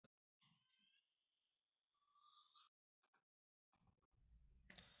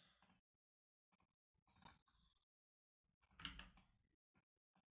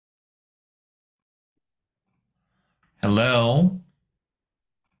Hello.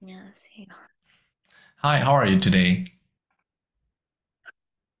 안녕하세요. Hi, how are you today?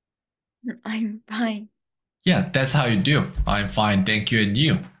 I'm fine. Yeah, that's how you do. I'm fine, thank you, and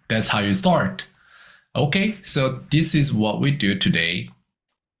you. That's how you start. Okay, so this is what we do today.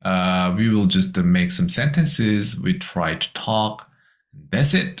 We will just make some sentences. We try to talk.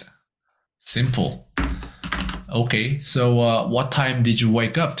 That's it. Simple. Okay, so what time did you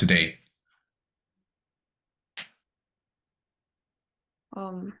wake up today?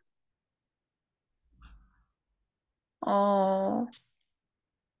 Um, 어,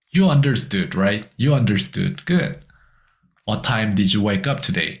 You understood, right? You understood. Good. What time did you wake up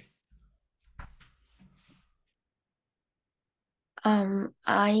today?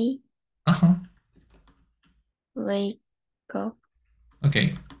 I Uh huh. wake up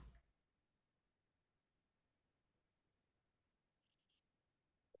Okay.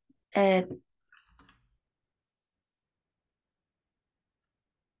 at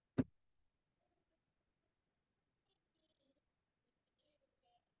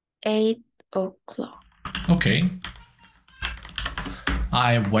 8 o'clock. Okay.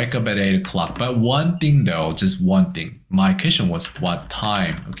 I wake up at 8 o'clock. But one thing though, just one thing. My question was what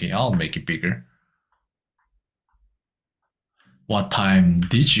time? Okay, I'll make it bigger. What time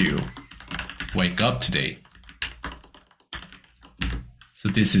did you wake up today? So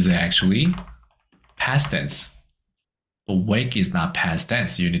this is actually past tense. But wake is not past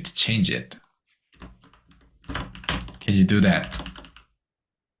tense. You need to change it. Can you do that?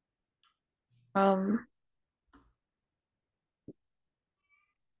 Um,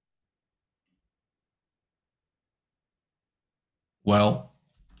 Well,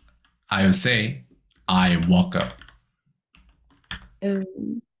 I will say I woke up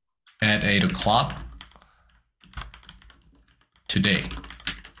um, at 8 o'clock today.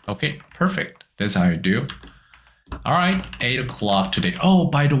 Okay, perfect. That's how you do. All right, 8 o'clock today. Oh,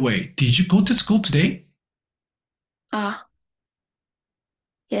 by the way, did you go to school today? ah,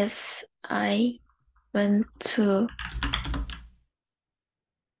 yes, I went to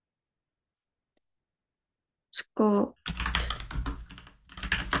school.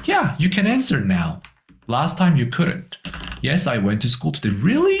 Yeah, you can answer now. Last time you couldn't. Yes, I went to school today.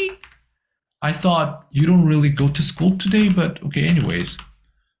 Really? I thought you don't really go to school today, but okay, anyways.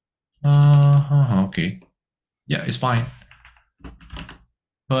 Okay. Yeah, it's fine.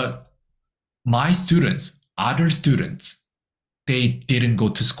 But my students, other students, they didn't go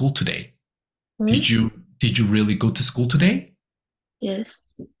to school today. Hmm? Did you really go to school today? Yes,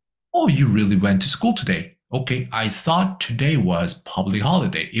 Oh, you really went to school today. Okay, I thought today was public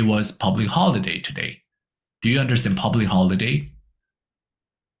holiday. It was public holiday today. Do you understand public holiday?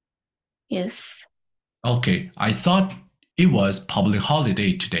 yes. Okay, I thought it was public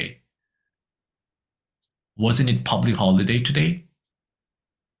holiday today. Wasn't it public holiday today?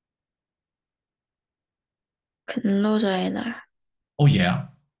 근로자의 날. Oh, yeah.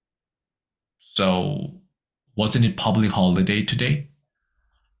 So, wasn't it public holiday today?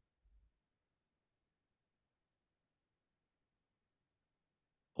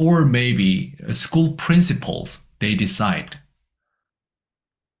 Or maybe school principals, they decide.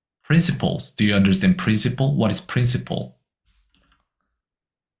 Principals, do you understand principal? What is principal?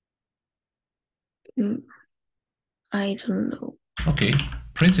 음, I don't know. Okay,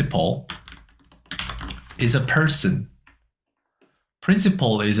 principal is a person.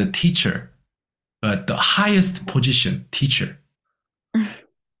 Principal is a teacher, but the highest position, teacher.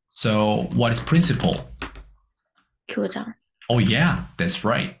 So, what is principal? 교장. Oh, yeah, that's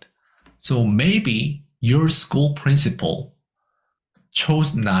right. So maybe your school principal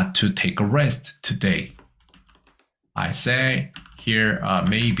chose not to take a rest today. I say here,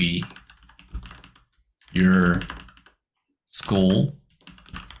 maybe your school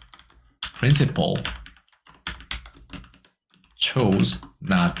principal chose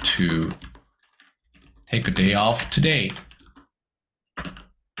not to take a day off today.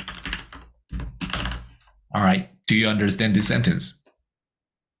 All right, do you understand this sentence?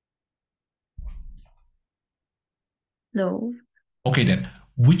 No. Okay, then,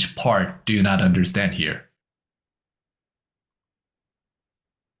 which part do you not understand here?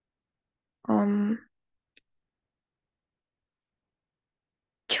 Um,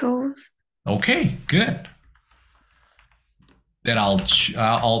 chose. Okay, good. Then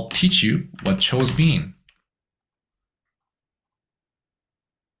I'll teach you what chose mean.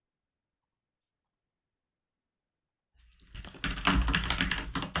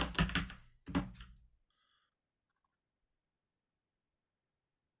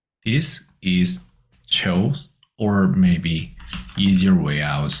 This is chose, or maybe Easier way,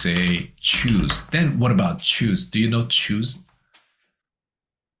 I would say choose. Then what about choose? Do you know choose?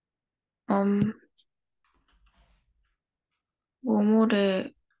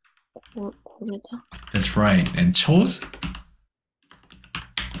 뭐뭐를 고르다. That's right. And chose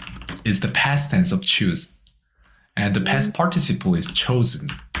is the past tense of choose. And the past participle is chosen.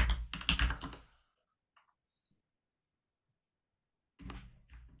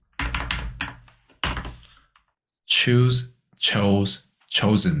 Choose, chose,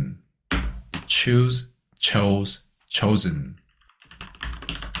 chosen. Choose, chose, chosen.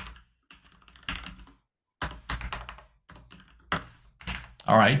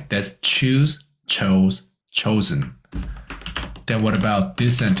 All right, that's choose, chose, chosen. Then what about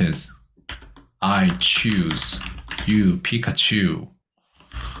this sentence? I choose you, Pikachu.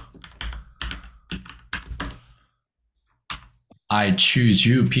 I choose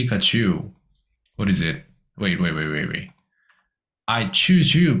you, Pikachu. What is it? Wait. I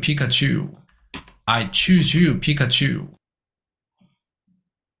choose you, Pikachu. I choose you, Pikachu.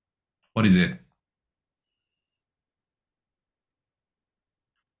 What is it?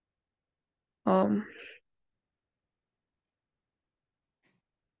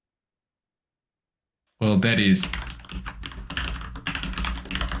 Well,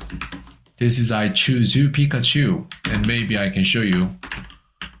 this is I choose you, Pikachu. And maybe I can show you.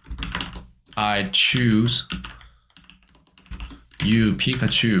 I choose you,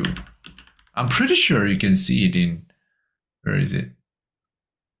 Pikachu. I'm pretty sure you can see it in, where is it?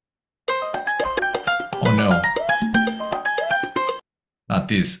 Oh no, not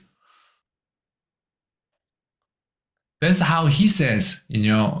this. That's how he says,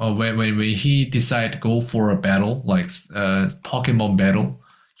 when he decide to go for a battle, like Pokemon battle,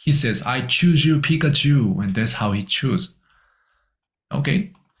 he says, I choose you, Pikachu, and that's how he choose.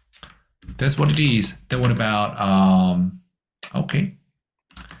 Okay, that's what it is. Then what about, okay.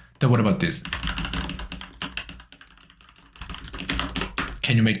 Then what about this?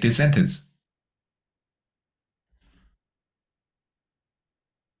 Can you make this sentence?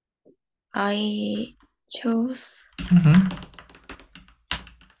 I chose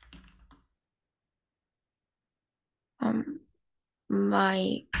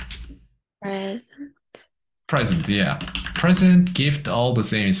my present. Present, yeah. Present, gift, all the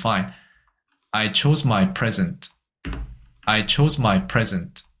same is fine. I chose my present. I chose my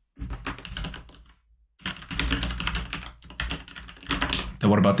present. Then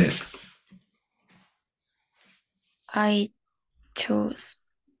what about this? I chose.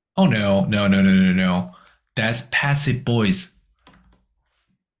 Oh no. That's passive voice.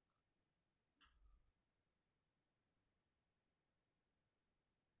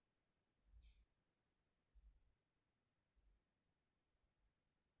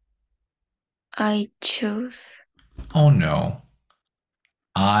 I chose. Oh no.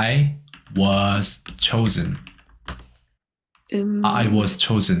 I was chosen. I was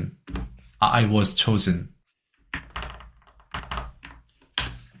chosen. I was chosen.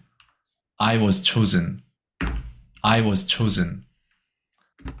 I was chosen. I was chosen.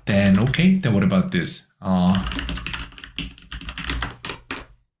 Then okay, then what about this?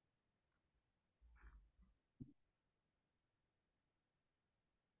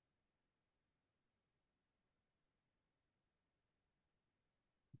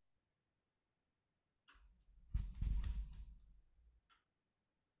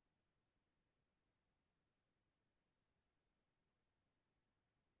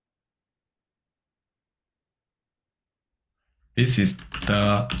 This is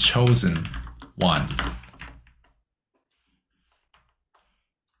the chosen one.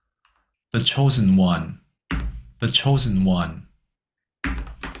 The chosen one. The chosen one.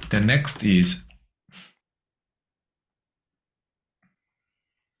 The next is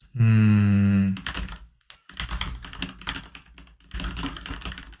can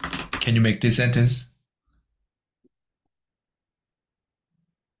you make this sentence?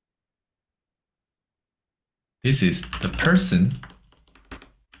 This is the person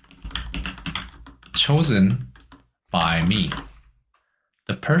chosen by me.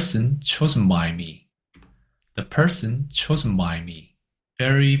 The person chosen by me. The person chosen by me.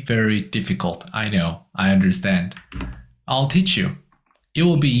 Very, very difficult. I know. I understand. I'll teach you. It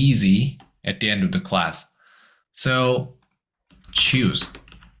will be easy at the end of the class. So choose,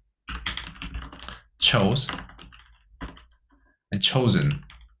 chose, and chosen.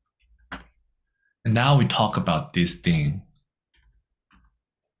 And now we talk about this thing.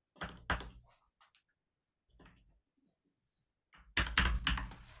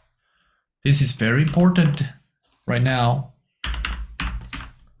 This is very important right now.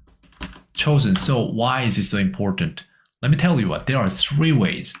 Chosen. So why is it so important? Let me tell you what, there are 3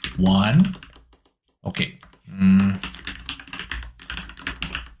 ways. One, okay.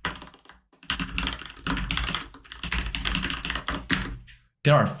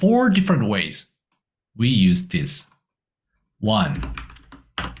 There are 4 different ways we use this. 1.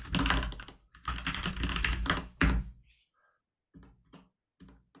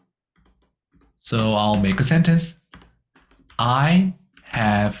 So I'll make a sentence. I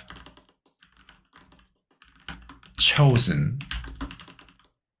have chosen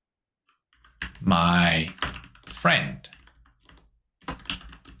my friend.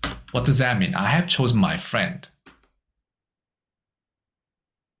 What does that mean? I have chosen my friend.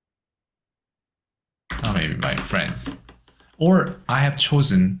 Or maybe my friends. Or I have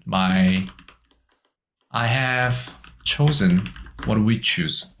chosen, what do we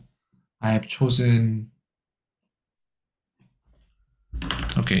choose? I have chosen,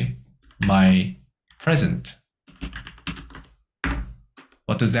 okay, my present.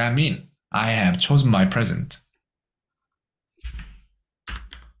 What does that mean? I have chosen my present.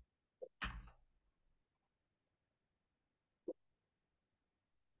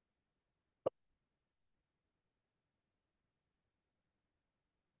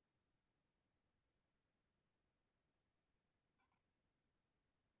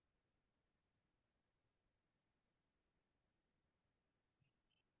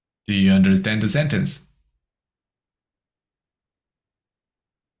 Do you understand the sentence?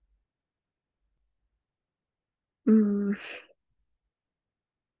 All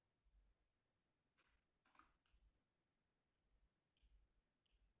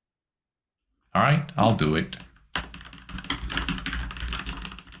right, I'll do it.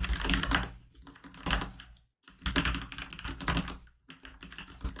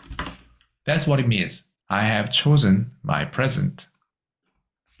 That's what it means. I have chosen my present.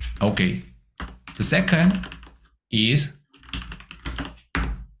 Okay. The second is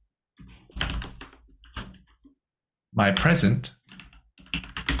my present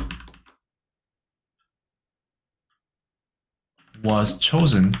was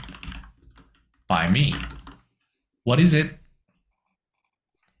chosen by me. What is it?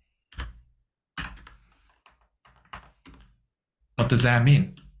 What does that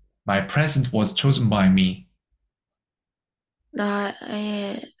mean? My present was chosen by me.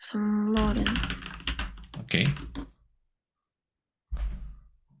 나의 선물은 Okay.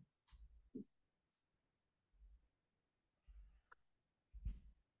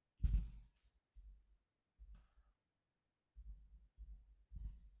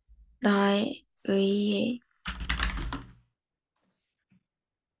 나에 의해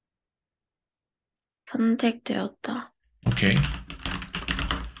선택되었다. Okay.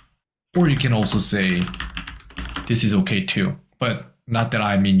 Or you can also say, this is okay too. But not that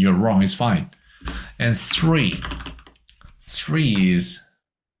I mean you're wrong, it's fine. And 3 is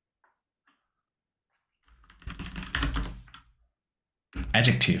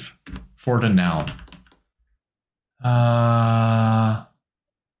adjective for the noun.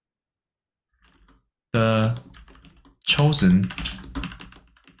 The chosen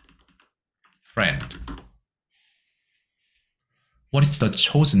friend. What is the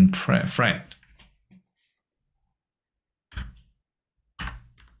chosen friend?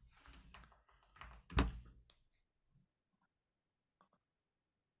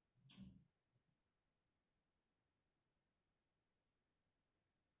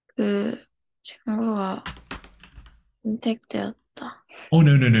 그 친구가 선택되었다. Oh,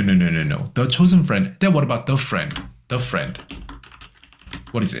 no. The chosen friend. Then what about the friend? The friend.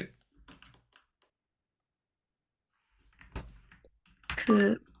 What is it?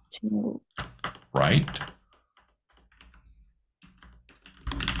 그 친구. Right.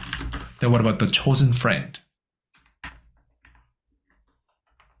 Then what about the chosen friend?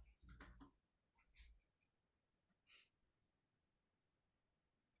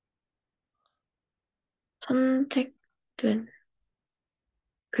 선택된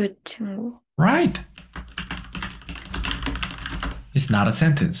그 친구. Right. It's not a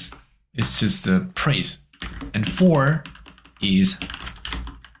sentence. It's just a phrase. And 4 is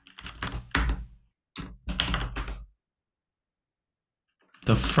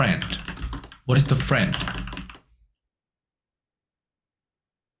the friend. What is the friend?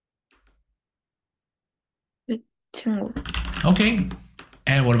 그 친구. Okay.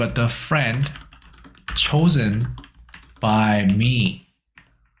 And what about the friend chosen by me?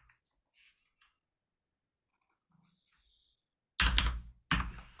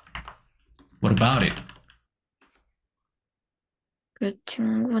 What about it? 그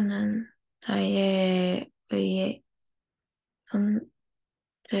친구는 나에 의해 선택되었다.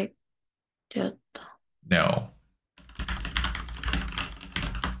 No.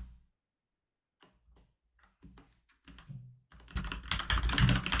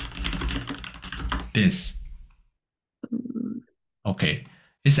 This. 음, Okay.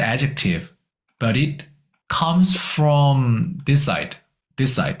 It's adjective, but it comes from this side.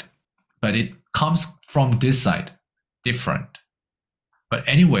 This side. But it comes from this side. Different. But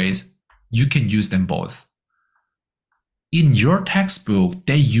anyways, you can use them both. In your textbook,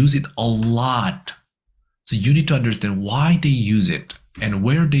 they use it a lot. So you need to understand why they use it and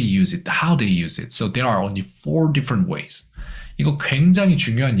where they use it, how they use it. So there are only four different ways. 이거 굉장히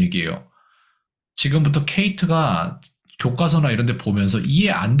중요한 얘기예요. 지금부터 케이트가 교과서나 이런 데 보면서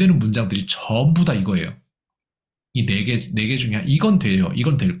이해 안 되는 문장들이 전부 다 이거예요. 이 네 개 중에 이건 돼요.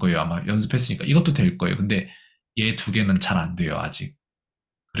 이건 될 거예요. 아마 연습했으니까 이것도 될 거예요. 근데 얘 두 개는 잘 안 돼요. 아직.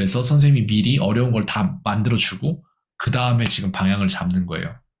 그래서 선생님이 미리 어려운 걸 다 만들어주고 그 다음에 지금 방향을 잡는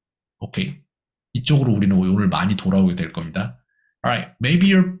거예요. 오케이. 이쪽으로 우리는 오늘 많이 돌아오게 될 겁니다. Alright, maybe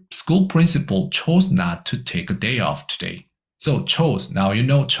your school principal chose not to take a day off today. So chose, now you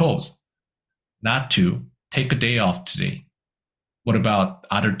know chose not to take a day off today. What about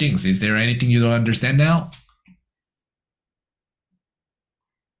other things? Is there anything you don't understand now?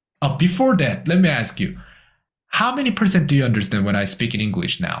 Before that, let me ask you, how many percent do you understand when I speak in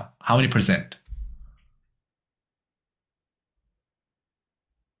English now? How many percent?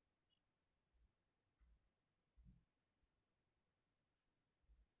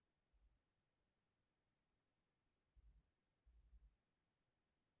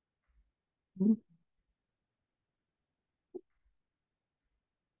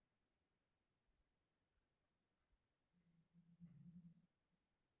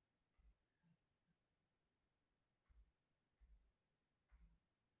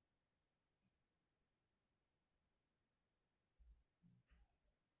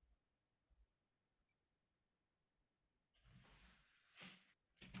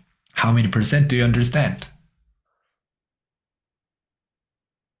 How many percent do you understand?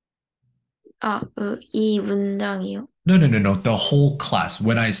 이 문장이요. No. The whole class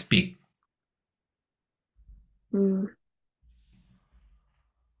when I speak.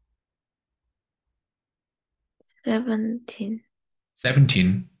 17.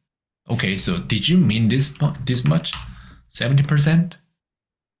 17. Okay, so did you mean this much? 70%?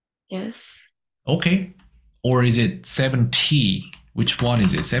 Yes. Okay. Or is it 70? Which one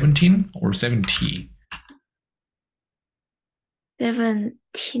is it? 17 or 70?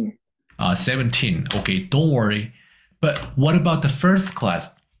 17. 17. Okay, don't worry. But what about the first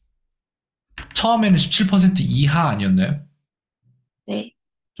class? 처음에는 17% 이하 아니었나요? 네.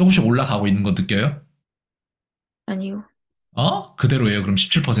 조금씩 올라가고 있는 거 느껴요? 아니요. 그대로예요. 그럼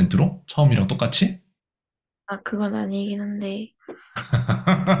 17%로? 처음이랑 똑같이? 그건 아니긴 한데.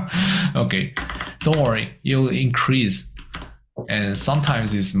 Okay, don't worry. You'll increase. And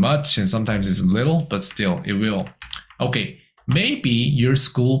sometimes it's much and sometimes it's little, but still it will. Okay, maybe your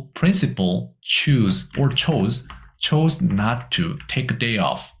school principal chose not to take a day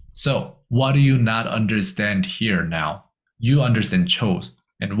off. So what do you not understand here now? You understand chose.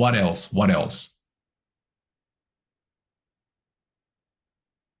 And what else? What else?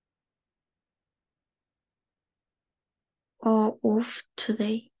 Off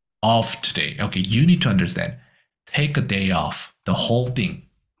today. Off today. Okay, you need to understand. Take a day off. The whole thing.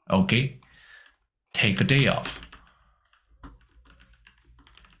 Okay? Take a day off.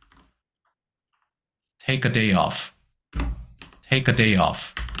 Take a day off. Take a day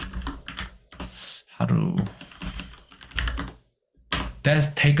off. 하루.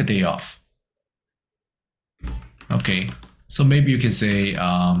 That's take a day off. Okay, so maybe you can say,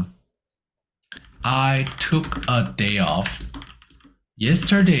 I took a day off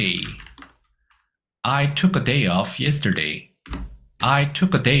yesterday. I took a day off yesterday. I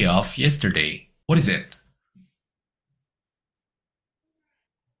took a day off yesterday. What is it?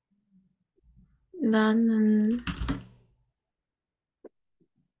 나는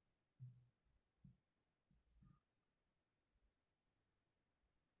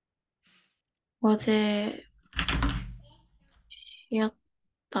어제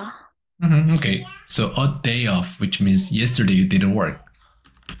쉬었다. Okay, so a day off, which means yesterday you didn't work.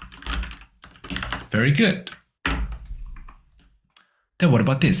 Very good. Then what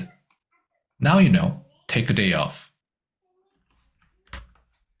about this? Now you know, take a day off.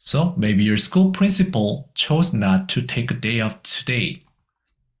 So maybe your school principal chose not to take a day off today.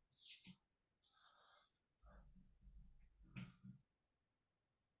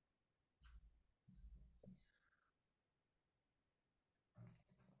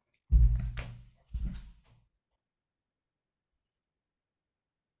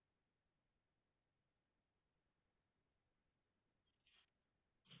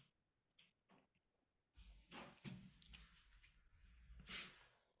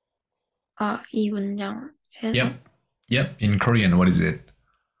 이 문장 해석? Yep. Yep. In Korean, what is it?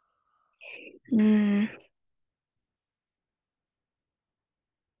 음,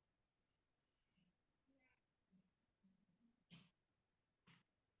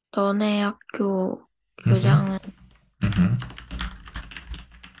 너네 학교 Mm-hmm. 교장은 Mm-hmm.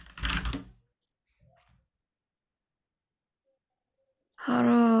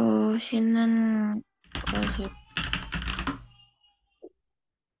 하루 쉬는 것을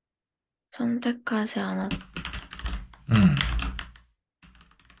선택하지 않았다. Mm.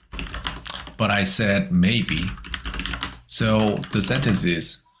 But I said maybe. So the sentence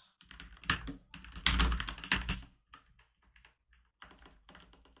is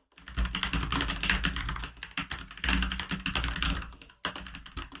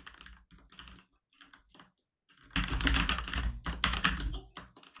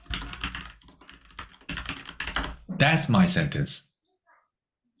that's my sentence.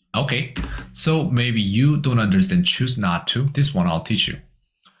 Okay, so maybe you don't understand choose not to. This one I'll teach you.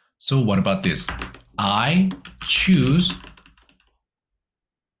 So what about this? I choose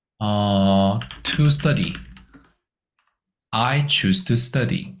to study. I choose to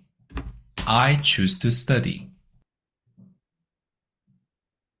study. I choose to study.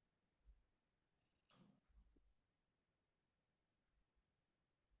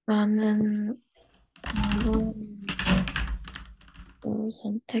 나는 공부를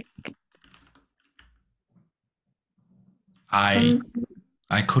선택. I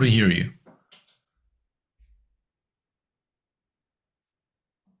couldn't hear you.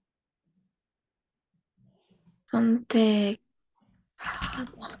 선택하다.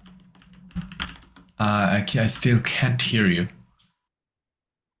 I still can't hear you.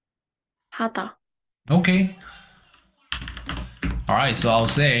 하다. Okay. All right, so I'll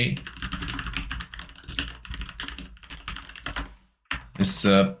say it's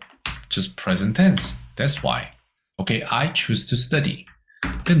just present tense. That's why. Okay, I choose to study.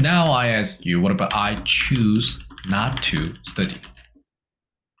 Then now I ask you, what about I choose not to study?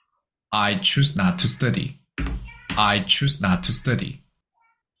 I choose not to study. I choose not to study.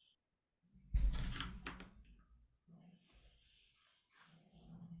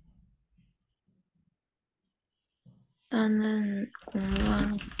 나는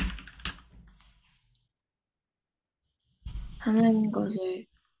공부하는 하는 것을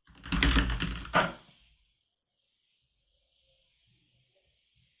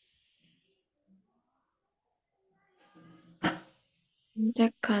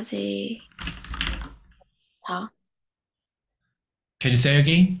선택하지 다 Can you say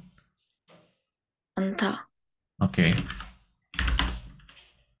again? 않다. Okay.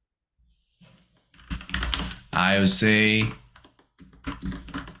 I will say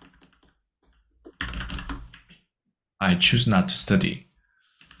I choose not to study.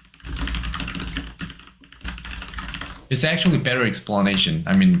 It's actually better explanation.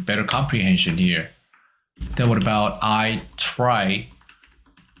 I mean, better comprehension here. Then what about I try?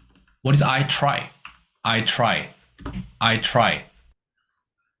 What is I try? I try. I try.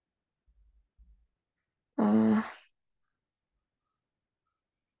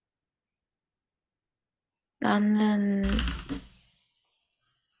 나는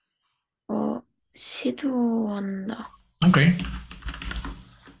시도한다. Okay.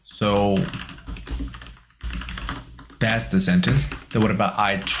 So that's the sentence. Then what about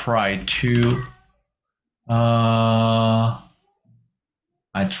I try to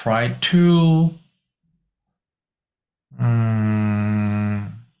I try to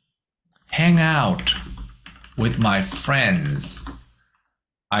hang out with my friends.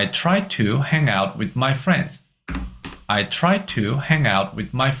 I try to hang out with my friends. I try to hang out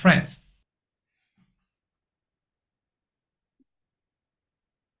with my friends.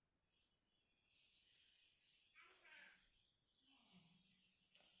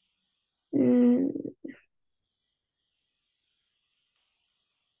 음,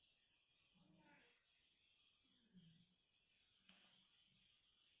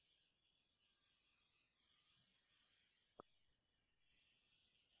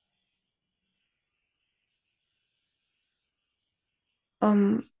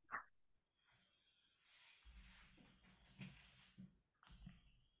 um,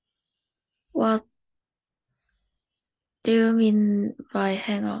 what do you mean by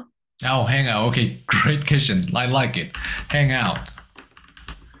hang out? Oh, hang out. Okay, great question. I like it. Hang out.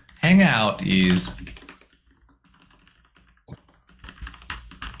 Hang out is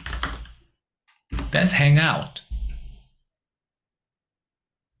that's hang out.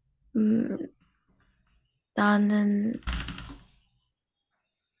 나는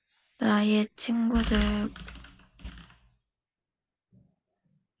나의 친구들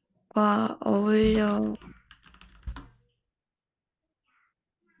어울려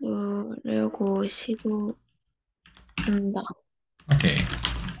보려고 시도한다. Okay.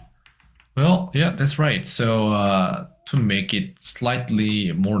 Well, yeah, that's right. So to make it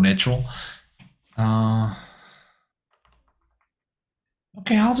slightly more natural,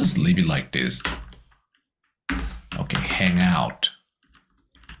 okay, I'll just leave it like this. Okay, hang out.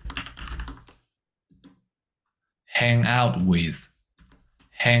 Hang out with.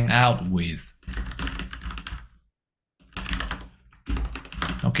 Hang out with.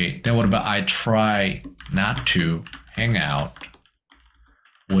 Okay, then what about I try not to hang out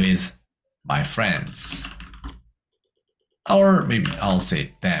with my friends? Or maybe I'll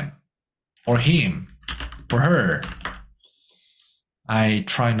say them. Or him. Or her. I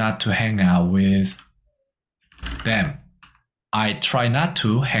try not to hang out with them. I try not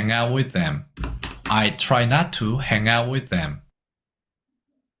to hang out with them. I try not to hang out with them.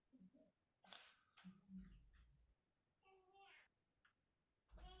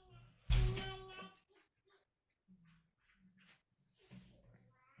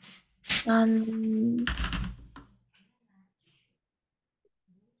 난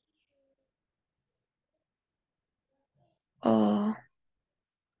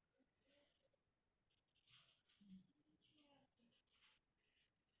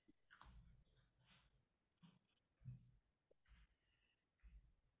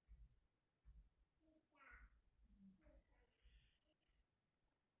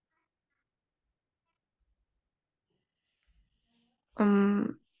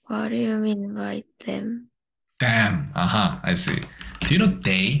what do you mean by them? Damn. I see. Do you know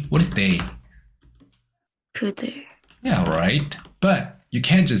they? What is they? 그들. Yeah, right. But you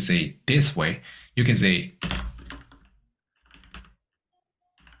can't just say this way. You can say,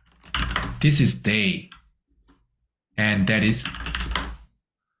 this is they. And that is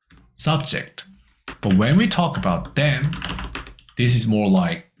subject. But when we talk about them, this is more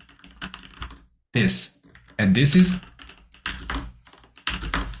like this. And this is,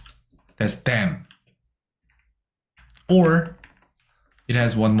 that's them. Or it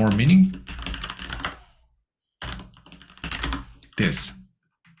has one more meaning. This.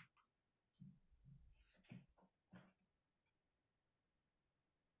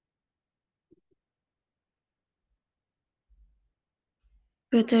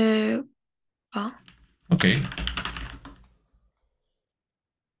 그들과 Okay.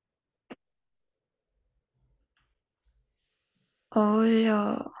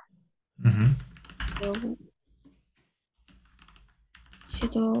 어울려 Mm-hmm.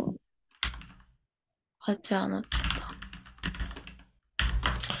 시도하지 않았다.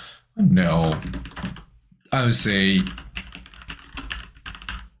 No. I would say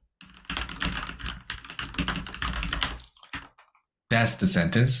that's the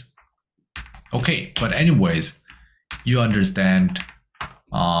sentence. Okay, but anyways, you understand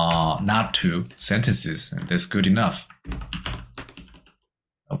not to sentences, and that's good enough.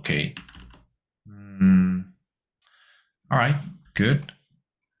 Okay. All right, good.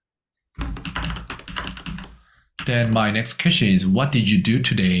 Then my next question is, what did you do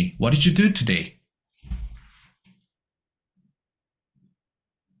today? What did you do today?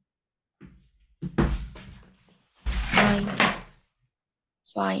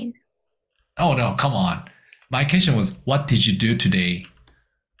 Fine. Oh no, come on. My question was, what did you do today?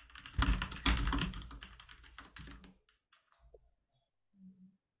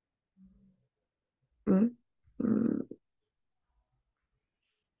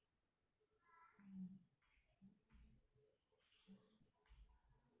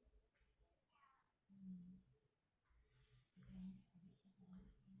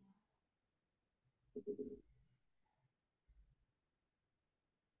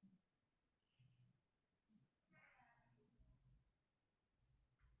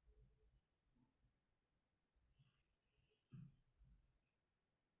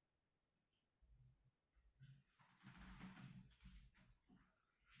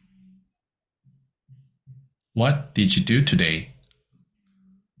 What did you do today?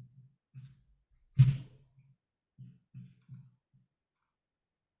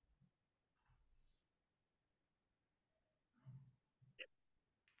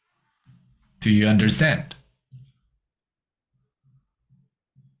 Do you understand?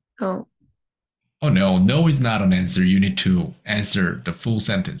 No. Oh no, no is not an answer. You need to answer the full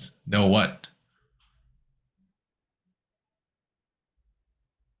sentence. No what?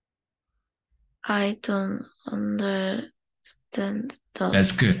 I don't understand the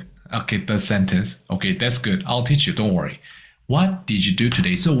That's good. Okay, the sentence. Okay, that's good. I'll teach you. Don't worry. What did you do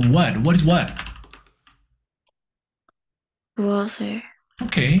today? So what? What is what? 무엇을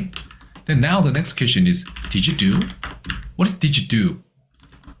Okay. Then now the next question is, did you do? What is did you do?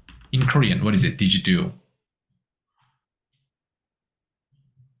 In Korean, what is it? Did you do?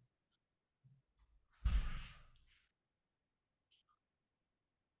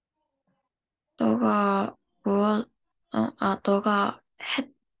 너가 너가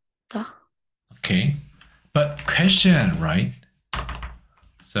했다. Okay. But question, right?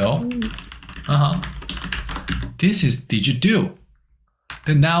 So, uh-huh. This is did you do?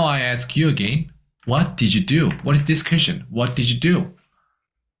 Then now I ask you again, what did you do? What is this question? What did you do?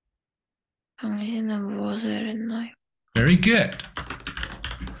 당신은 무엇을 했나요? Very good.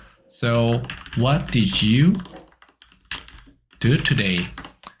 So, what did you do today?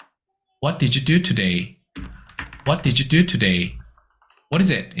 What did you do today? What did you do today? What is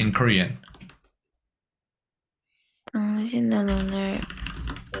it in Korean? 당신은 오늘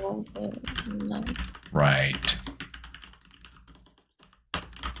무엇을 했나요? Right.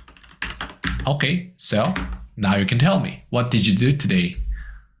 Okay, so now you can tell me, what did you do today?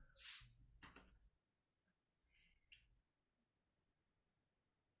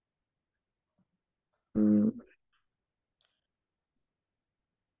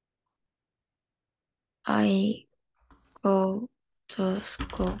 I go to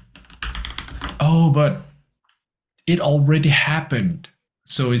school. Oh, but it already happened.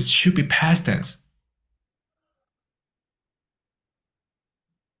 So it should be past tense.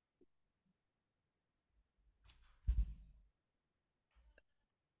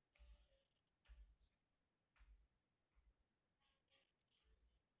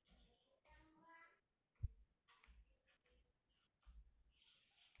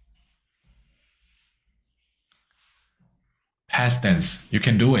 Past tense. You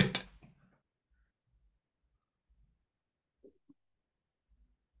can do it.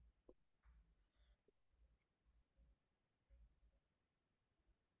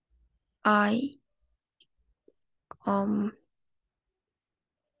 I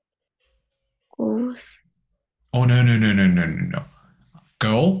goes. Oh, no, no, no, no, no, no, no.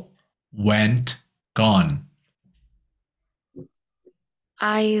 Go, went, gone.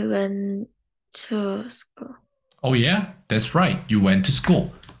 I went to school. Oh, yeah, that's right. You went to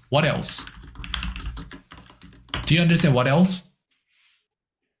school. What else? Do you understand what else?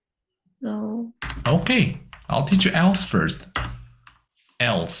 No. Okay, I'll teach you else first.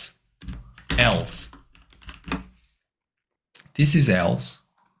 Else. Else. This is else.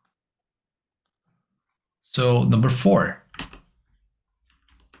 So, number 4.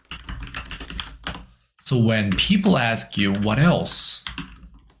 So, when people ask you, what else?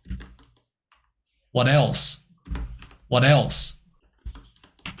 What else? What else?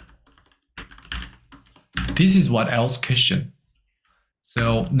 This is what else question.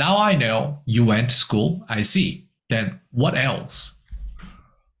 So now I know you went to school. I see. Then what else?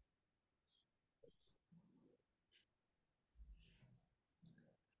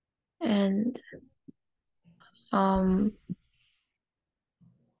 And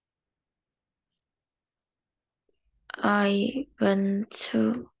I went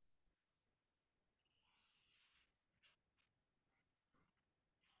to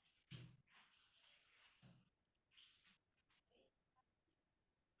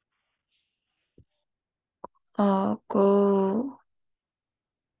go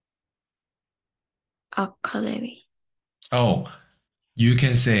academy. Oh, you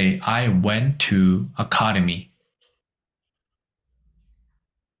can say I went to academy.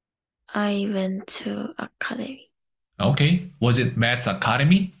 I went to academy. Okay. Was it math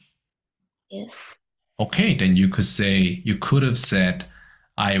academy? Yes. Okay, then you could have said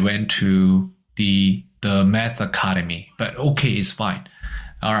I went to the math academy. But okay, it's fine.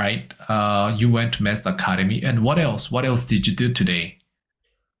 All right. You went to math academy. And what else? What else did you do today?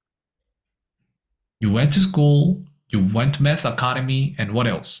 You went to school, you went to math academy, and what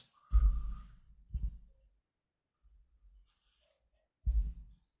else?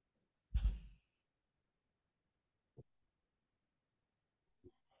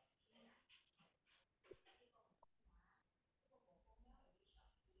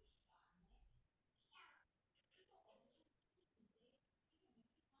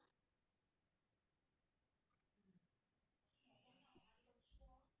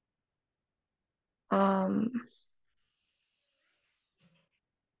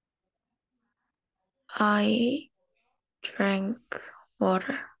 I drank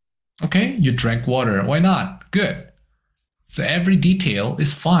water. Okay, you drank water. Why not? Good. So every detail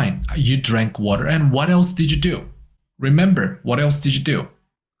is fine. You drank water, and what else did you do? Remember, what else did you do?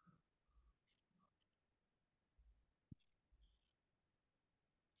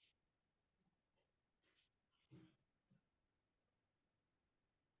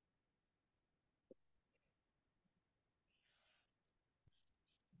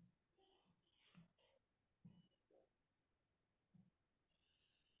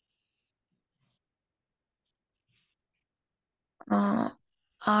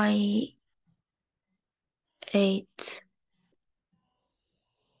 I ate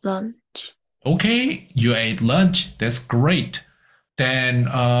lunch. Okay, you ate lunch. That's great. Then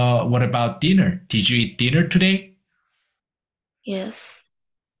what about dinner? Did you eat dinner today? Yes,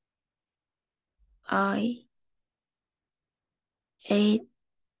 I ate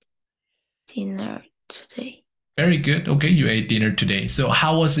dinner today. Very good. Okay, you ate dinner today. So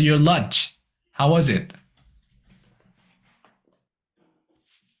how was your lunch? How was it?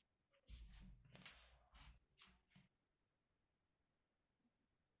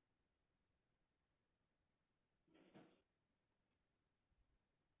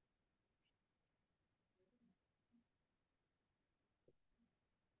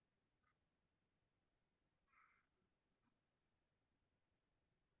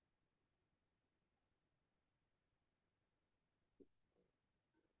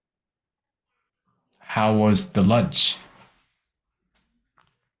 How was the lunch?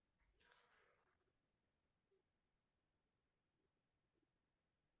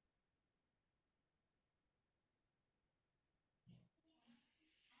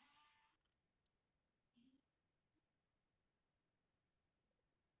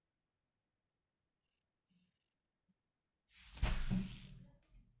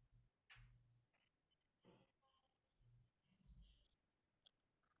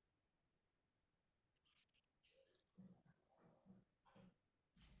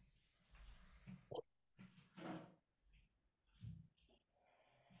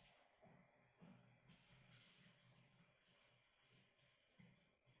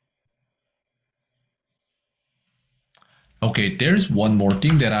 Okay, there's one more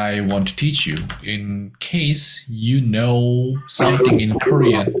thing that I want to teach you. In case you know something in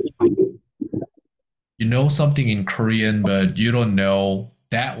Korean, but you don't know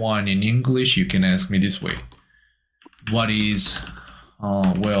that one in English, you can ask me this way. What is,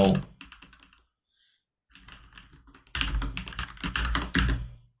 well,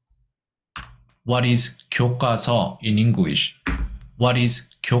 what is 교과서 in English? What is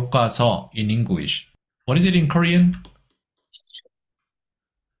교과서 in English? What is it in Korean?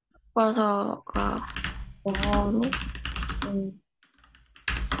 과서가 영어로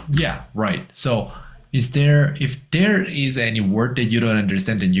Yeah, right. So if there is any word that you don't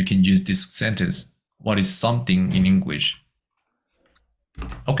understand, then you can use this sentence. What is something in English?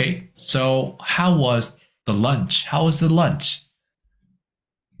 Okay, so how was the lunch? How was the lunch?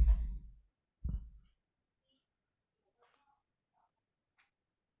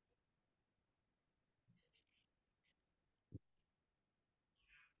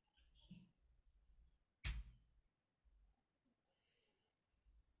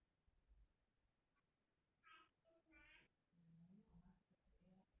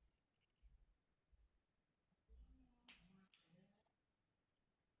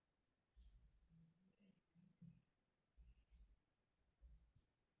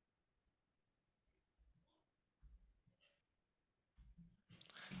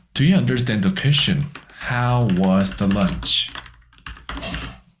 Do you understand the question? How was the lunch?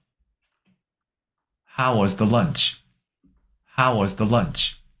 How was the lunch? How was the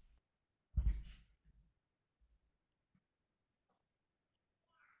lunch?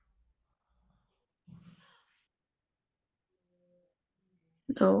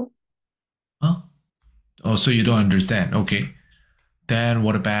 no Huh? Oh, so you don't understand. Okay. Then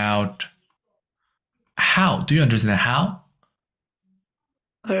what about how? Do you understand how?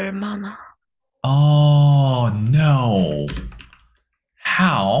 얼마나 Oh, no.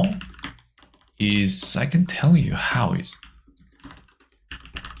 How is, I can tell you how is.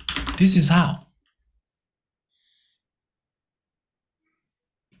 This is how.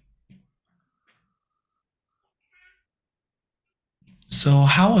 So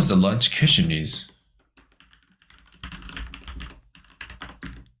how was the lunch kitchen is?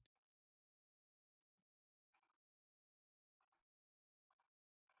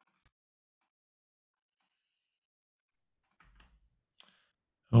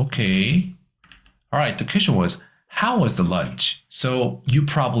 Okay. All right. The question was, how was the lunch? So you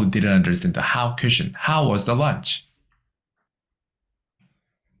probably didn't understand the how question. How was the lunch?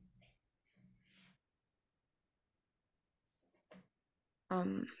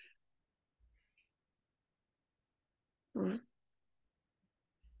 음, 음,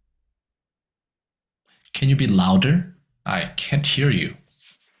 Can you be louder? I can't hear you.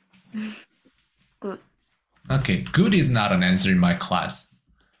 good. Okay. Good is not an answer in my class.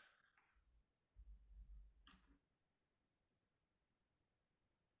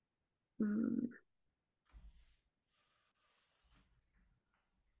 음,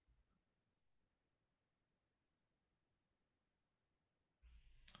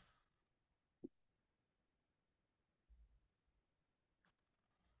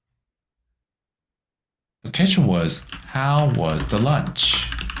 The question was, how was the lunch?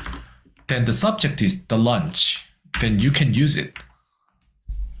 Then the subject is the lunch. Then you can use it.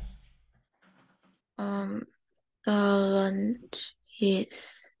 The lunch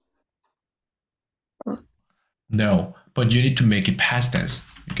is No, but you need to make it past tense.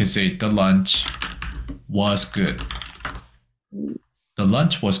 You can say the lunch was good. The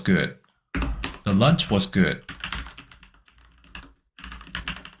lunch was good. The lunch was good.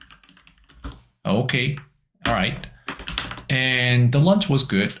 Okay, all right. And the lunch was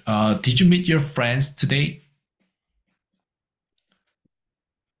good. Did you meet your friends today?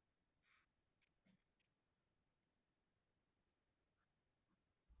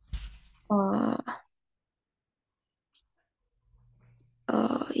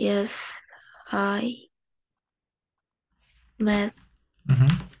 yes, I met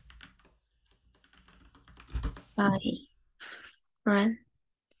Mm-hmm. my friend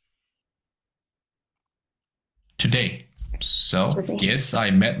Today. So, today. yes,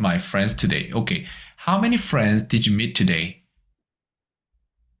 I met my friends today. Okay. How many friends did you meet today?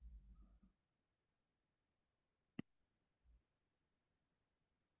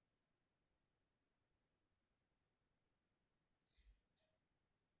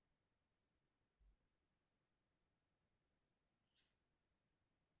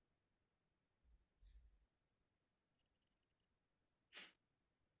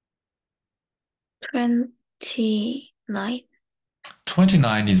 $29.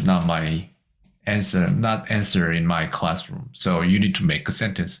 29 is not my answer, not answer in my classroom. So you need to make a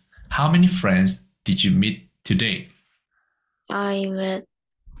sentence. How many friends did you meet today? I met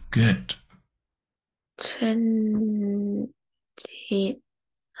Good. 29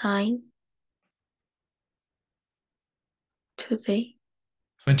 today.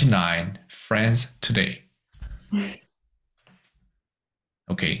 29 friends today.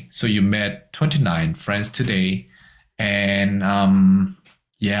 Okay, so you met 29 friends today. And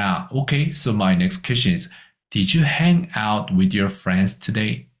yeah, okay, so my next question is, did you hang out with your friends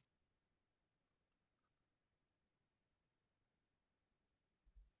today?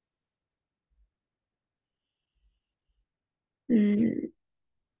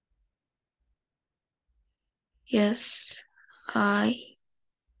 Yes, I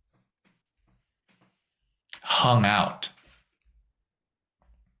Hung out.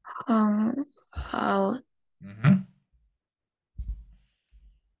 hung out Mhm.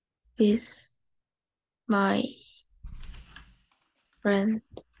 with my friend.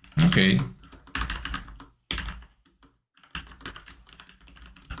 Okay.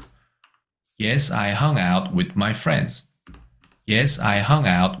 Yes, I hung out with my friends. Yes, I hung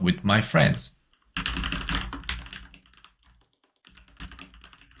out with my friends.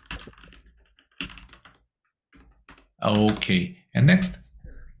 Okay, and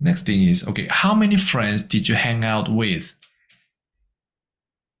next thing is, okay, how many friends did you hang out with?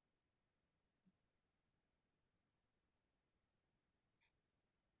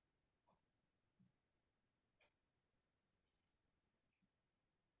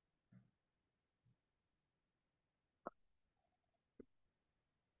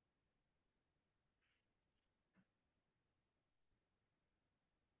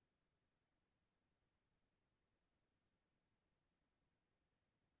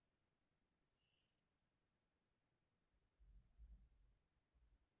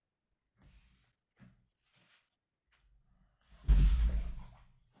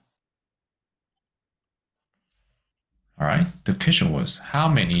 All right, the question was, how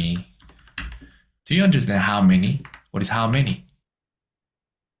many? Do you understand how many? What is how many?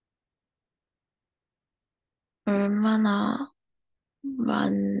 얼마나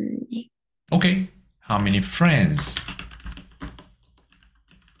많이? Okay, how many friends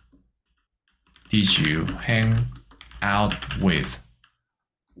did you hang out with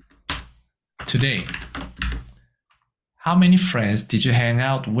today? How many friends did you hang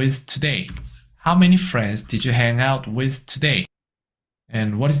out with today? How many friends did you hang out with today?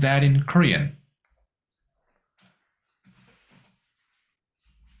 And what is that in Korean?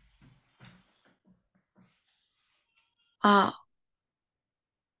 아,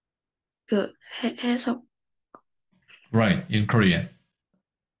 해석 Right, in Korean.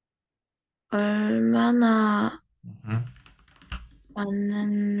 얼마나 Mhm.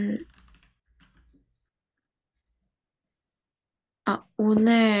 많은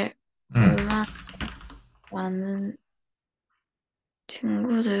오늘 얼마나 많은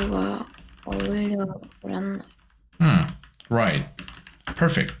친구들과 어울려 그랬나? Right.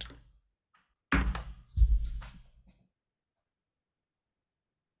 Perfect.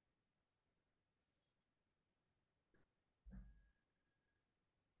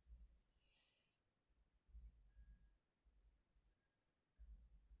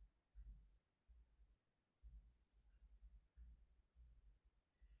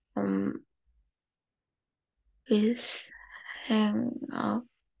 um, is hang out,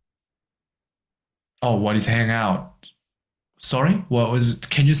 Oh, what is hang out? Sorry, what was it?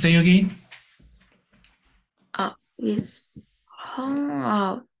 Can you say again? is hung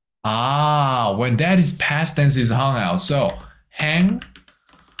out, Ah, when that is past tense is hung out. So hang,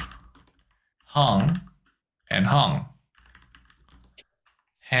 hung, and hung.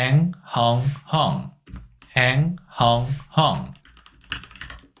 Hang, hung, hung. Hang, hung, hung.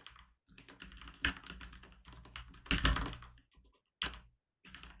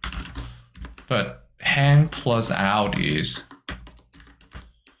 But hang plus out is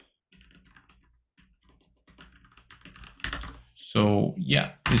so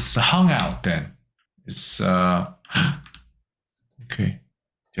yeah, it's hung out then. It's okay.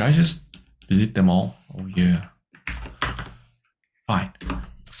 Did I just delete them all? Oh yeah. Fine.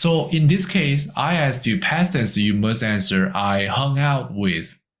 So in this case, I asked you past tense, you must answer I hung out with.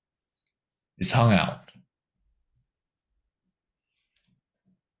 It's hung out.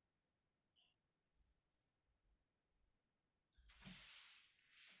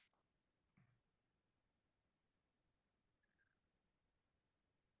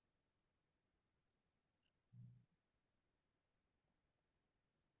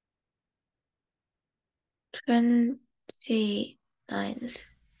 29th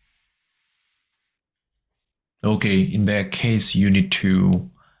Okay, in that case, you need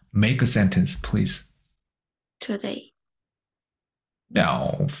to make a sentence, please. today.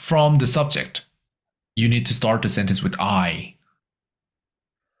 Now, from the subject, you need to start the sentence with I.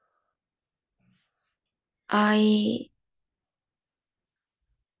 I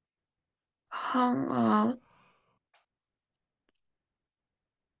hung out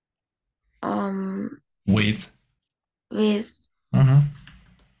With. with Mhm.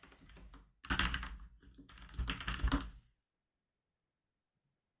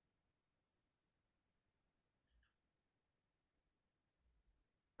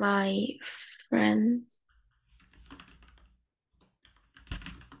 my friend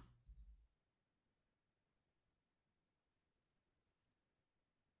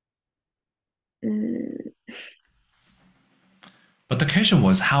mm, But the question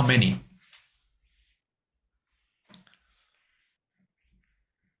was how many?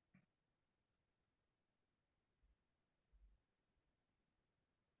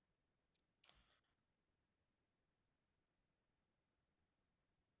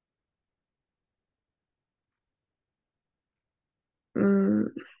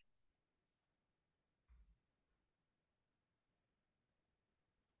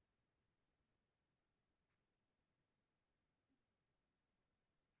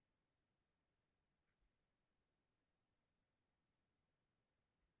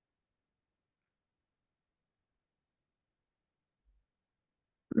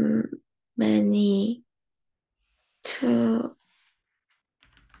 mm, many to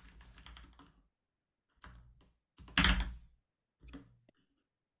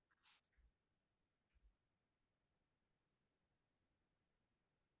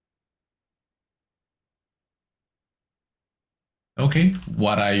Okay,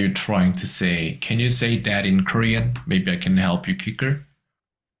 what are you trying to say? Can you say that in Korean? Maybe I can help you quicker.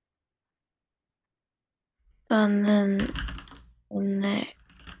 나는 오늘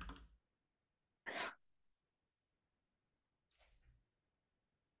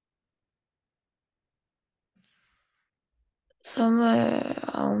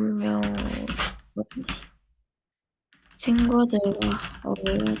스물아홉 명 친구들과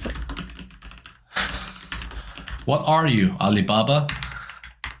어울려서 What are you, Alibaba?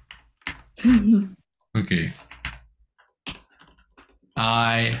 Okay.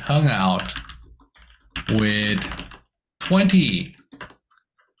 I hung out with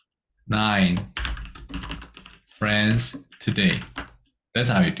 29 friends today. That's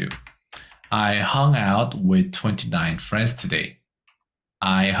how you do. I hung out with 29 friends today.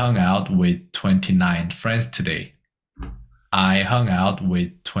 I hung out with 29 friends today. I hung out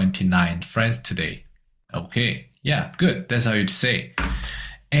with 29 friends today. Okay, yeah, good. That's how you say.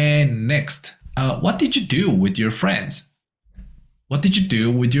 And next, what did you do with your friends? What did you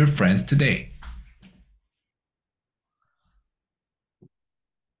do with your friends today?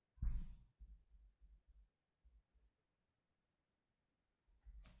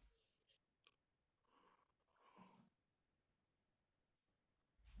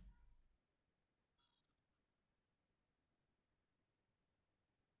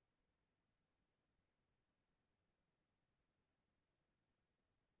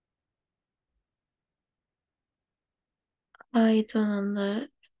 I don't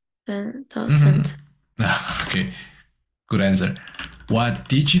understand the Mhm. sentence. Okay, good answer. What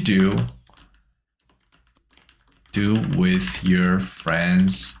did you do with your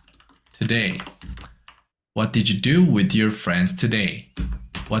friends today? What did you do with your friends today?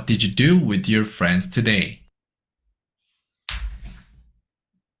 What did you do with your friends today?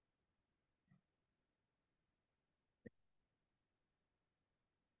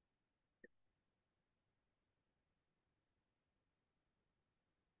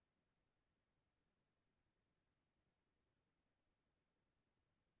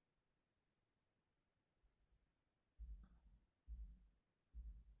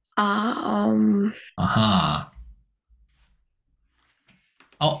 Uh-huh.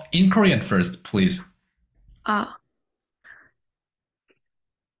 Oh, in Korean first, please.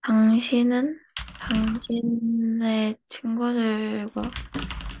 당신은 당신의 친구들과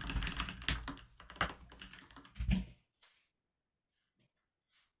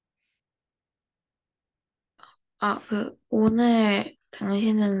오늘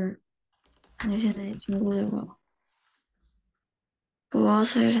당신의 친구들과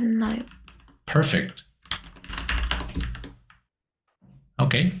무엇을 했나요? Perfect.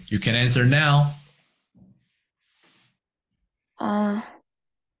 Okay, you can answer now.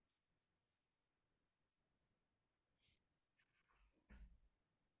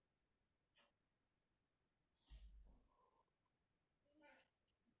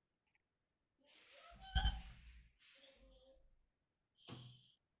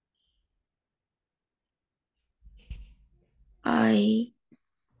 I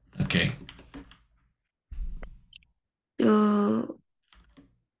Okay. do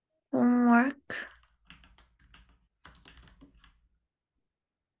homework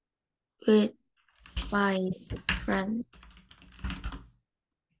with my friend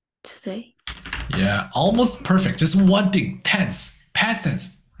today. Yeah, almost perfect. Just one thing. Tense. Past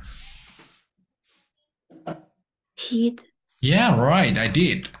tense. Did Yeah, right. I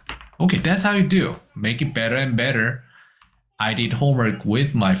did. Okay, that's how you do. Make it better and better. I did homework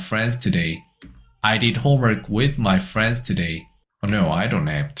with my friends today. I did homework with my friends today. Oh no, I don't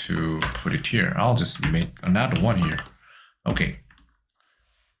have to put it here. I'll just make another one here. Okay.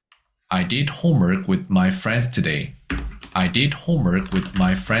 I did homework with my friends today. I did homework with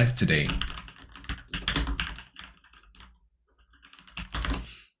my friends today.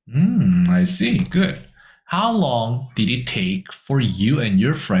 I see. Good. How long did it take for you and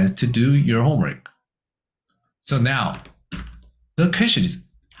your friends to do your homework? So now, the question is,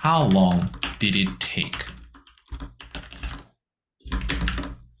 how long did it take?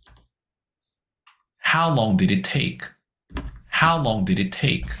 How long did it take? How long did it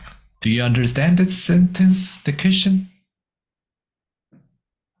take? Do you understand that sentence, the question?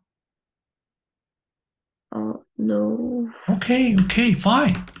 no. Okay,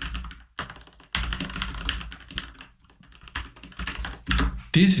 fine.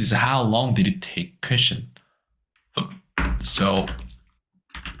 This is how long did it take question. So,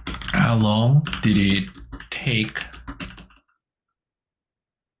 how long did it take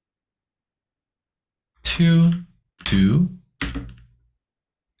to do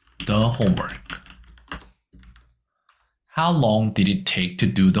the homework? How long did it take to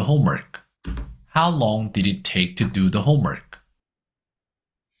do the homework? How long did it take to do the homework?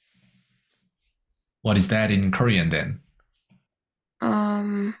 What is that in Korean then?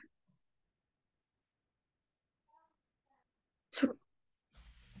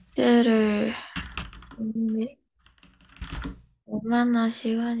 숙제를 했는데 얼마나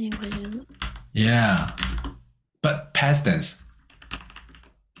시간이 걸리나? Yeah, but past tense.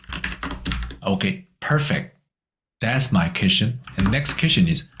 Okay, perfect. That's my question. And next question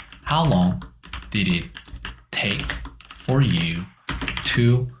is, how long did it take for you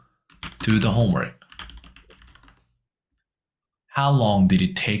to do the homework? How long did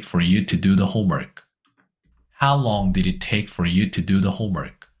it take for you to do the homework? How long did it take for you to do the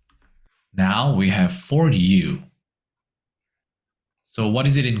homework? Now we have for you. So what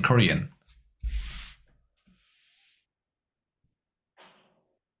is it in Korean?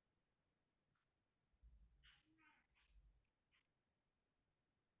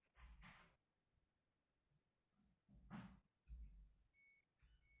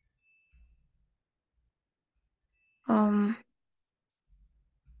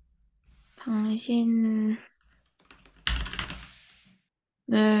 당신을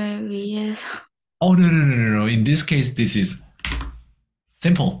위해서 Oh, no. In this case, this is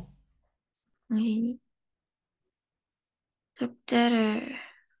simple. 당신이 숙제를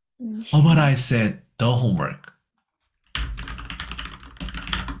Oh, but I said the homework.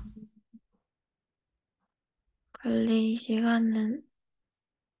 걸린 시간은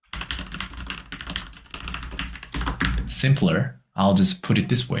Simpler. I'll just put it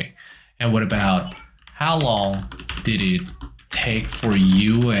this way. And what about how long did it take for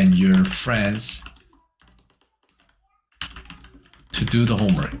you and your friends to do the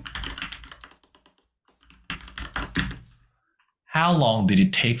homework? How long did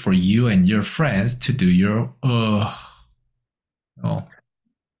it take for you and your friends to do your oh.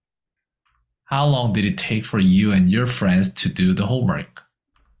 How long did it take for you and your friends to do the homework?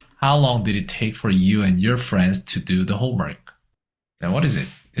 How long did it take for you and your friends to do the homework? Then what is it?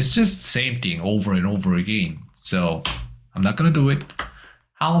 It's just same thing over and over again. So I'm not gonna do it.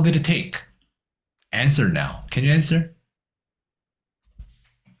 How long did it take? Answer now. Can you answer?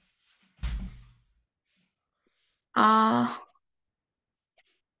 아,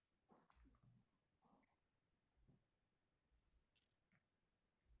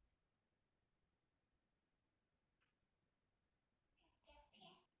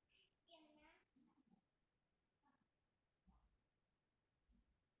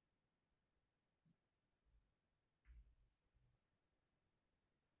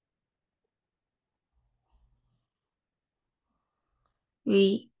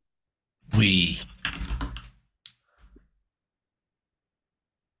 we, We.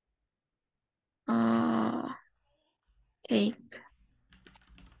 take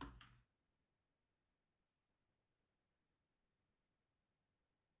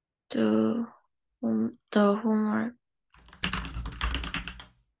the homework.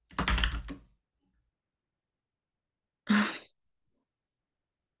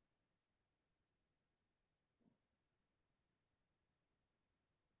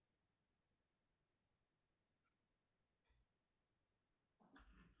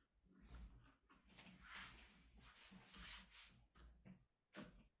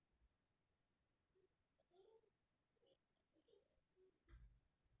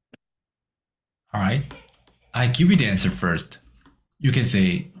 All right. I give you the answer first. You can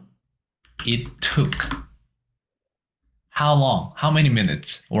say it took how long, how many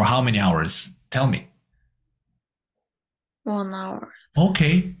minutes, or how many hours? Tell me. 1 hour.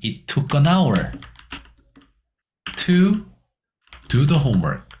 Okay, it took an hour to do the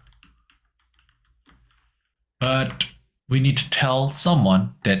homework. But we need to tell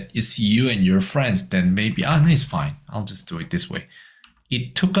someone that it's you and your friends, then maybe, no, it's fine. I'll just do it this way.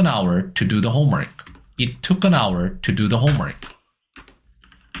 It took an hour to do the homework. It took an hour to do the homework.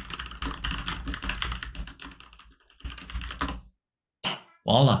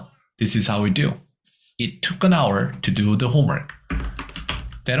 Voila, this is how we do. It took an hour to do the homework.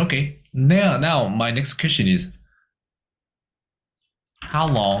 Then okay, now my next question is, how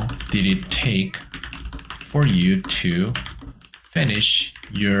long did it take for you to finish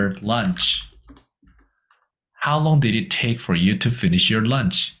your lunch? How long did it take for you to finish your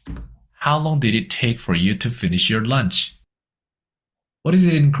lunch? How long did it take for you to finish your lunch? What is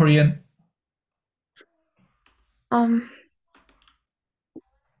it in Korean?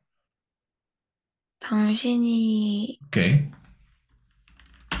 당신이 Okay.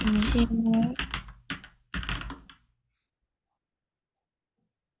 점심을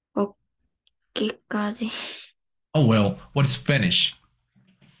먹기까지 Oh well, what is finish?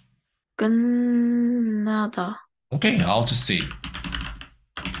 끝나다. Okay, I'll just say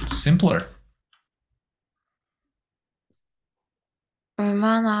simpler.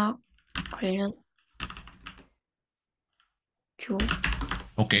 얼마나 걸렸죠?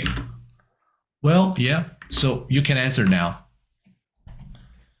 Okay. Well, yeah. So you can answer now.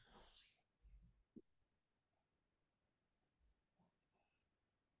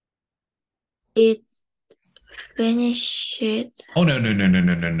 It finished. Oh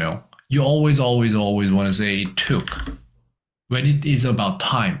no. You always want to say it took. When it is about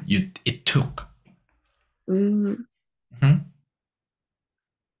time, it took. 음, Mhm.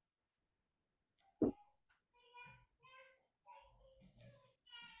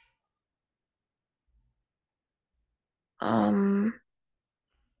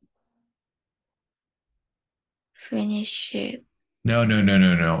 finished.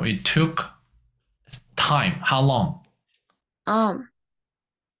 No. It took time. How long? Um,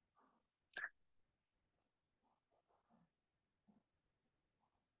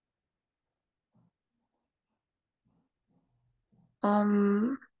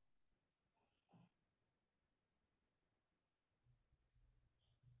 um,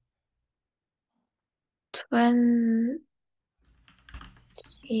 20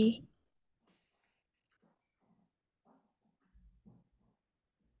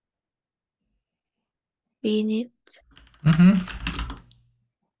 minutes. Mm-hmm.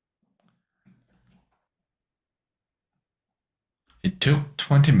 It took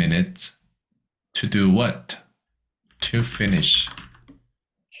 20 minutes to do what? to finish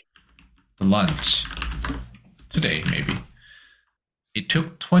the lunch today, maybe. It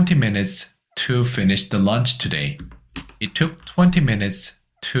took 20 minutes to finish the lunch today. It took 20 minutes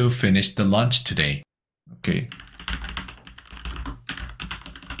to finish the lunch today. Okay.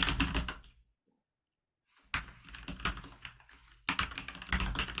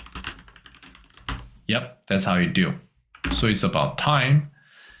 Yep, that's how you do. So it's about time.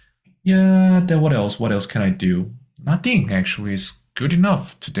 Yeah, then what else? What else can I do? Nothing, actually. It's good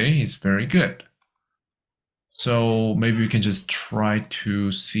enough. Today is very good. So maybe we can just try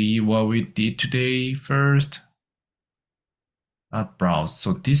to see what we did today first. Not browse.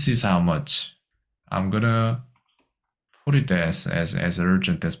 So this is how much. I'm gonna put it as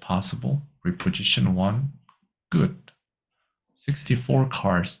urgent as possible. Reposition 1. Good. 64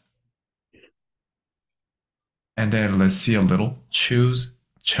 cars. And then let's see a little. Choose,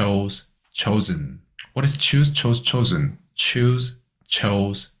 chose, chosen. What is choose, chose, chosen? Choose,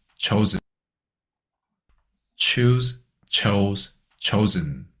 chose, chosen. Choose, chose,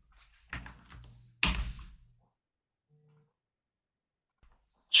 chosen.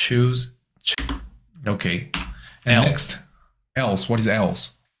 Choose. Okay. And next, else. What is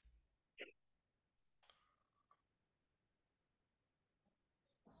else?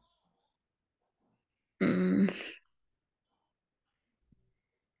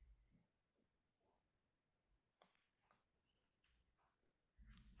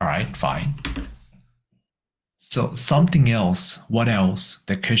 All right, fine. So something else. What else?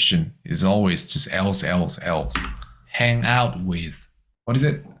 The question is always just else, else, else. Hang out with. What is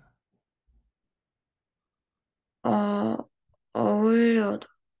it? 어울려도.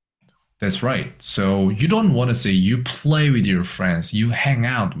 That's right. So you don't want to say you play with your friends. You hang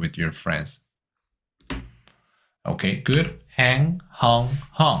out with your friends. Okay, good. Hang, hung,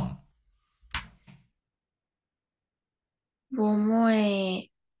 hung. 뭐뭐에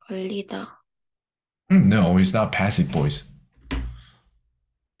걸리다. No, it's not passive voice.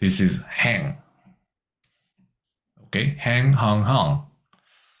 This is hang. Okay, hang, hung, hung.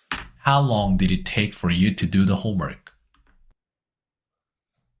 How long did it take for you to do the homework?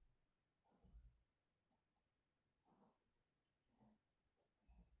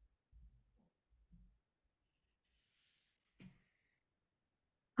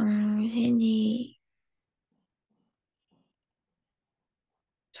 당신이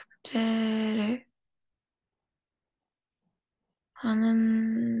숙제를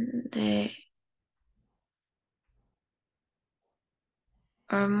하는데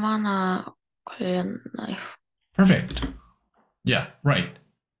얼마나 걸렸나요? Perfect. Yeah, right.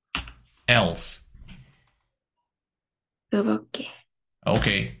 Else. 그밖에.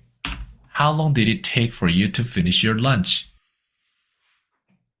 Okay. How long did it take for you to finish your lunch?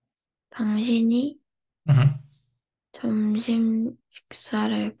 당신이 Mhm. 점심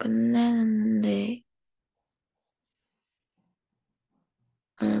식사를 끝내는데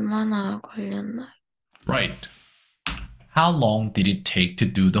얼마나 걸렸나요? Right. How long did it take to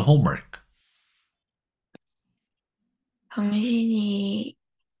do the homework? 당신이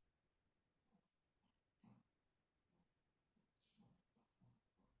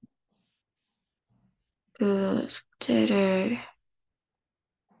그 숙제를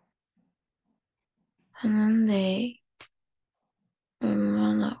하는데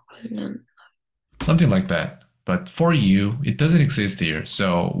얼마나 걸렸나요? Something like that. But for you, it doesn't exist here.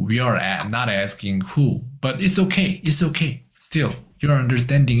 So we are not asking who, but it's okay. It's okay. Still, you're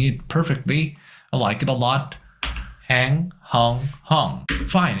understanding it perfectly. I like it a lot. Hang, hung, hung.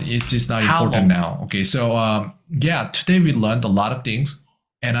 Fine. It's just not important now. Okay. So, yeah, today we learned a lot of things.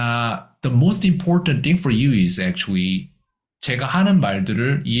 And the most important thing for you is actually 제가 하는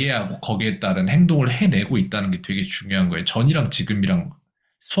말들을 이해하고 거기에 따른 행동을 해내고 있다는 게 되게 중요한 거예요. 전이랑 지금이랑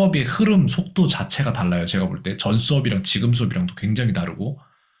수업의 흐름, 속도 자체가 달라요. 제가 볼 때 전 수업이랑 지금 수업이랑도 굉장히 다르고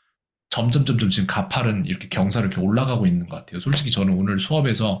점점 지금 가팔은 이렇게 경사를 이렇게 올라가고 있는 것 같아요. 솔직히 저는 오늘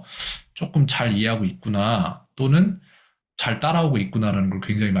수업에서 조금 잘 이해하고 있구나 또는 잘 따라오고 있구나라는 걸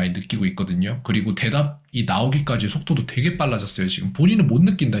굉장히 많이 느끼고 있거든요. 그리고 대답이 나오기까지 속도도 되게 빨라졌어요. 지금 본인은 못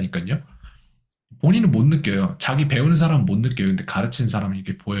느낀다니까요. 본인은 못 느껴요. 자기 배우는 사람은 못 느껴요. 근데 가르치는 사람은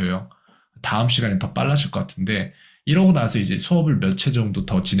이게 보여요. 다음 시간에 더 빨라질 것 같은데 이러고 나서 이제 수업을 몇 회 정도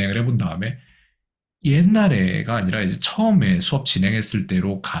더 진행을 해본 다음에 옛날에가 아니라 이제 처음에 수업 진행했을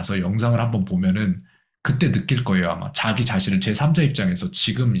때로 가서 영상을 한번 보면은 그때 느낄 거예요. 아마 자기 자신을 제3자 입장에서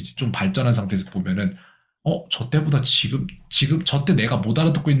지금 이제 좀 발전한 상태에서 보면은 저 때보다 지금 저 때 내가 못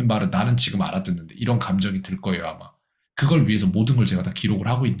알아듣고 있는 말을 나는 지금 알아듣는데 이런 감정이 들 거예요, 아마. 그걸 위해서 모든 걸 제가 다 기록을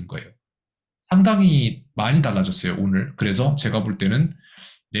하고 있는 거예요. 상당히 많이 달라졌어요, 오늘. 그래서 제가 볼 때는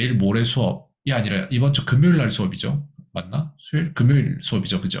내일 모레 수업이 아니라 이번 주 금요일 날 수업이죠. 맞나? 수요일? 금요일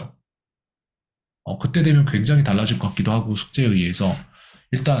수업이죠. 그죠? 그때 되면 굉장히 달라질 것 같기도 하고 숙제에 의해서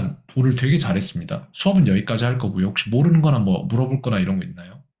일단 오늘 되게 잘했습니다. 수업은 여기까지 할 거고요. 혹시 모르는 거나 뭐 물어볼 거나 이런 거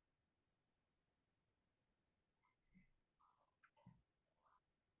있나요?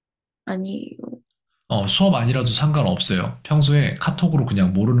 아니요. 수업 아니라도 상관없어요. 평소에 카톡으로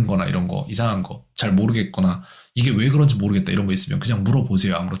그냥 모르는 거나 이런 거, 이상한 거, 잘 모르겠거나 이게 왜 그런지 모르겠다 이런 거 있으면 그냥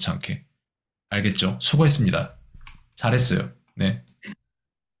물어보세요. 아무렇지 않게. 알겠죠? 수고했습니다. 잘했어요. 네.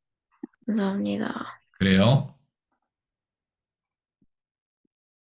 감사합니다. 그래요.